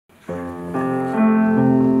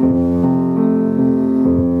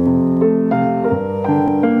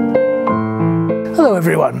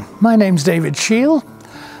everyone, my name's David Scheel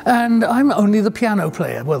and I'm only the piano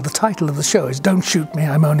player. Well, the title of the show is Don't Shoot Me,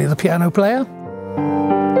 I'm Only the Piano Player.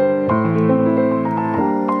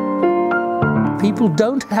 People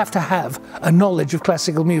don't have to have a knowledge of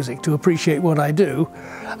classical music to appreciate what I do.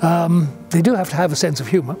 They do have to have a sense of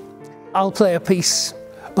humour. I'll play a piece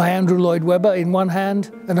by Andrew Lloyd Webber in one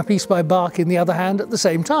hand and a piece by Bach in the other hand at the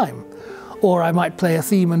same time. Or I might play a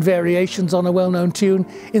theme and variations on a well-known tune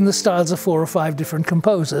in the styles of 4 or 5 different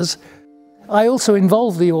composers. I also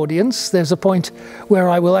involve the audience. There's a point where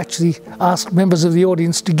I will actually ask members of the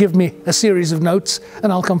audience to give me a series of notes,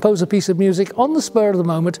 and I'll compose a piece of music on the spur of the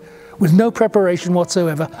moment with no preparation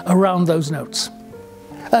whatsoever around those notes.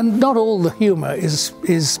 And not all the humour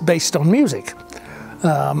is based on music.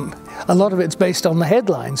 A lot of it's based on the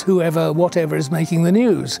headlines, whoever, whatever is making the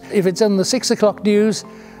news. If it's in the 6 o'clock news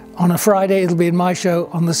on a Friday, it'll be in my show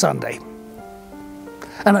on the Sunday.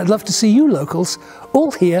 And I'd love to see you locals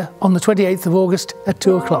all here on the 28th of August at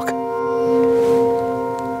 2 o'clock.